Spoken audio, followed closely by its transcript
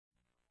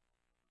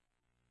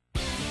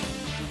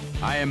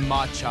I am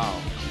Ma Chao,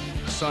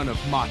 son of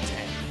Ma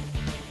Tang,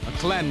 a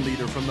clan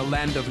leader from the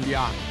land of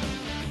Liang.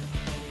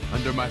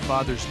 Under my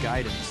father's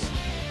guidance,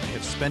 I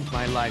have spent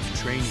my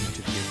life training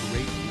to be a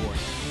great warrior.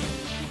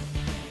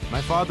 My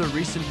father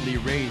recently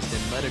raised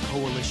and led a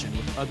coalition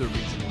with other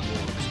regional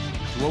lords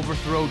to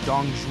overthrow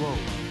Dong Zhuo,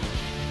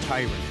 a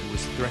tyrant who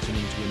was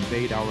threatening to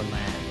invade our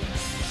land.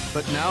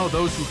 But now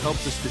those who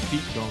helped us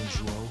defeat Dong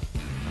Zhuo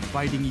are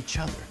fighting each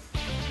other.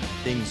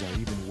 Things are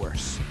even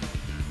worse.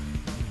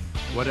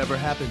 Whatever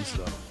happens,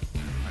 though,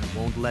 I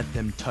won't let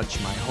them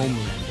touch my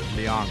homeland of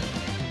Liang.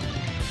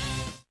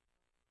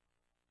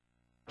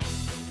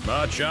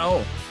 Ma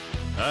Chao,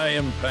 I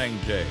am Pang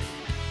De.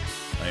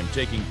 I am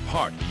taking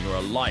part in your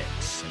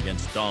alliance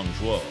against Dong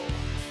Zhuo.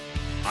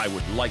 I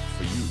would like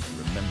for you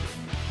to remember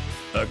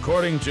me.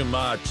 According to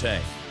Ma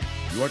Tang,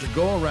 you are to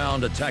go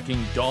around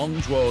attacking Dong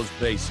Zhuo's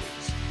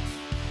bases.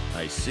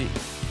 I see.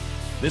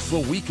 This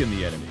will weaken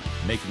the enemy,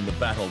 making the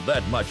battle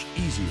that much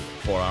easier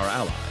for our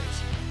allies.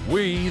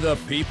 We, the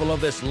people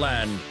of this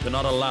land,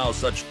 cannot allow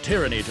such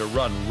tyranny to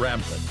run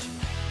rampant.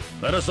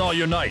 Let us all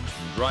unite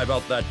and drive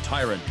out that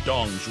tyrant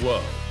Dong Zhuo.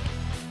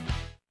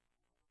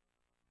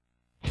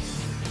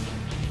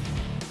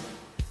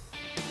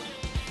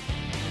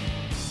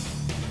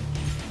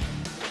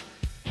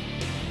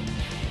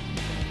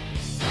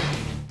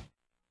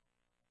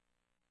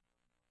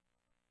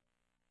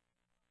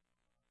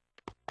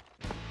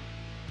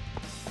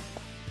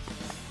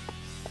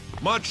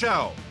 Ma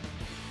Chao,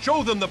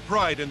 show them the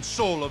pride and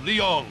soul of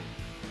Liang.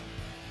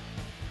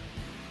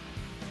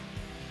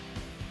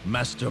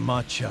 Master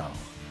Ma Chao,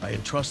 I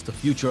entrust the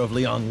future of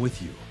Liang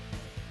with you.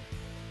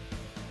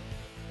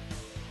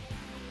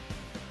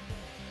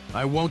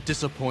 I won't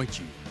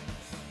disappoint you.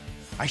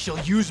 I shall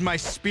use my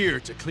spear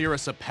to clear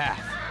us a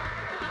path.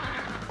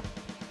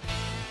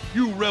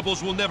 You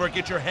rebels will never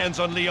get your hands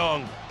on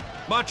Liang.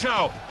 Ma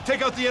Chao,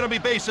 take out the enemy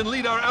base and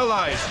lead our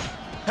allies.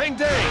 Pang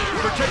De,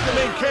 protect the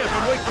main camp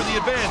and wait for the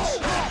advance.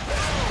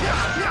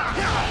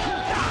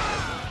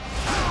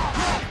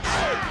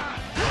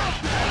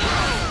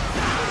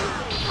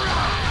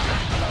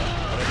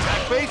 An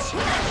attack base?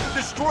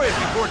 Destroy it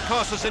before it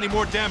costs us any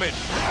more damage.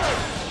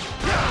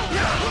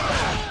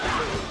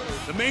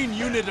 The main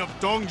unit of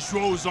Dong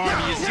Zhuo's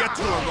army is yet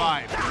to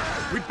arrive.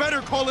 We'd better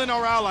call in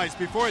our allies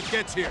before it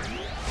gets here.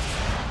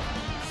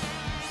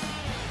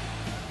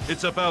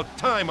 It's about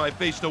time I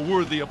faced a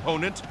worthy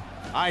opponent.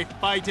 I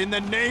fight in the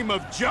name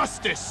of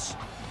justice!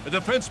 A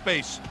defense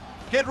base.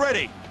 Get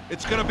ready.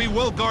 It's gonna be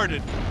well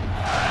guarded.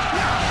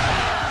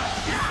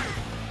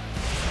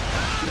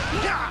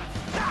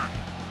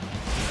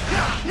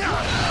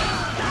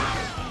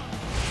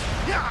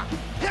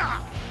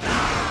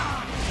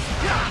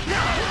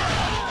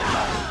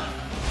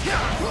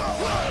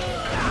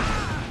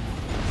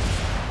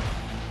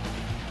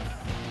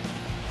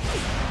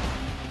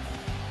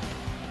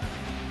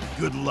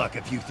 Good luck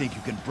if you think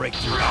you can break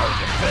through our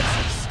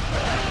defenses.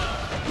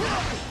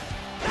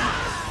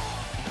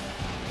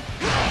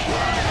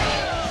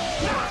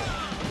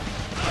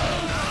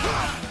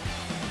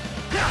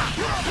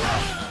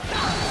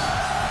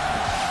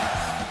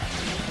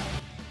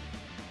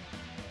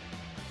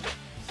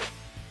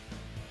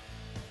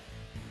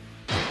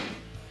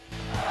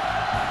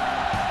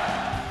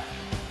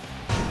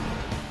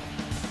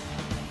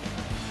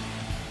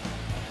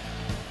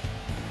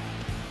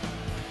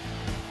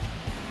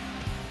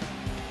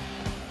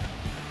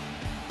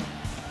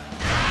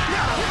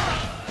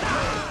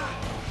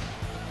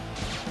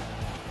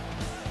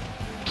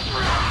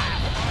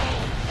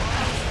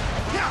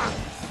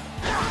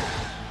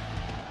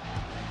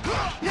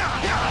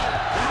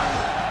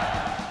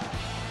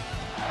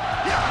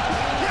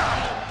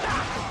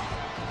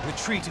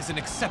 Retreat is an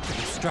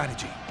acceptable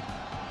strategy.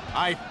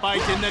 I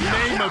fight in the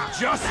name of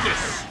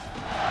justice!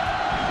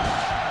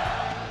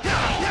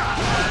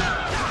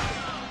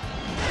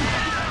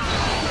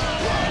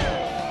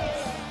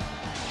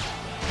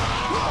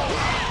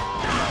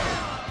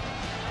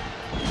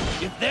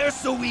 If they're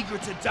so eager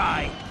to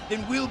die,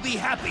 then we'll be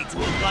happy to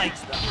oblige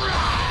them.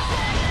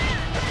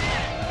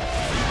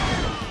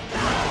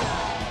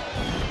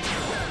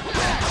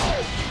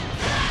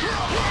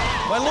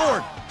 My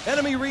lord,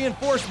 enemy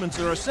reinforcements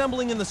are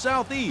assembling in the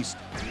southeast.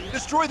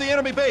 Destroy the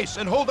enemy base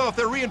and hold off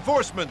their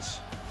reinforcements.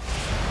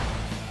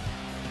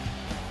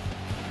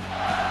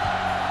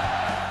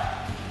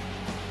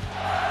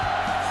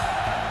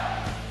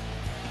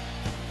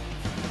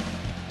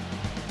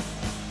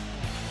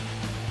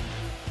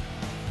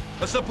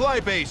 A supply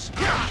base.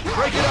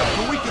 Break it up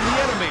to weaken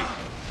the enemy.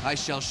 I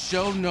shall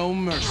show no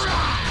mercy.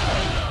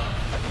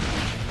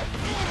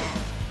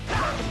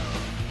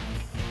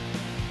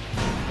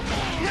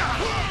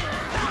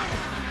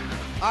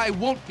 I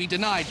won't be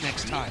denied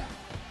next time.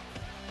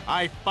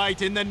 I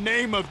fight in the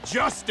name of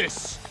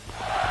justice!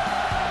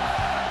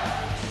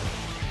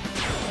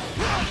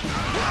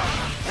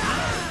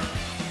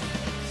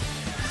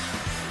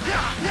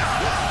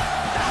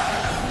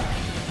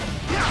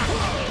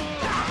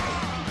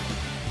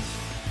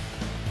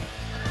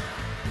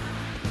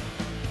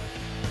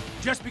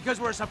 Just because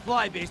we're a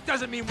supply base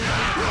doesn't mean we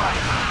can't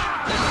fight.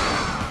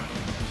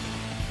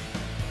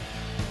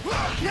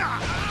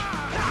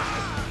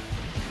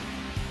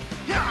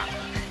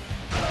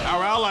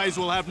 Our allies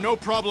will have no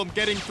problem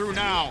getting through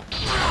now.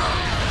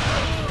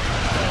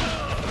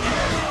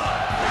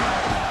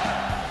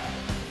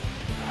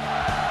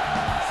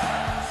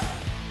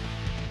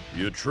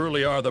 You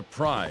truly are the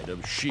pride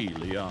of Shi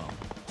Liang.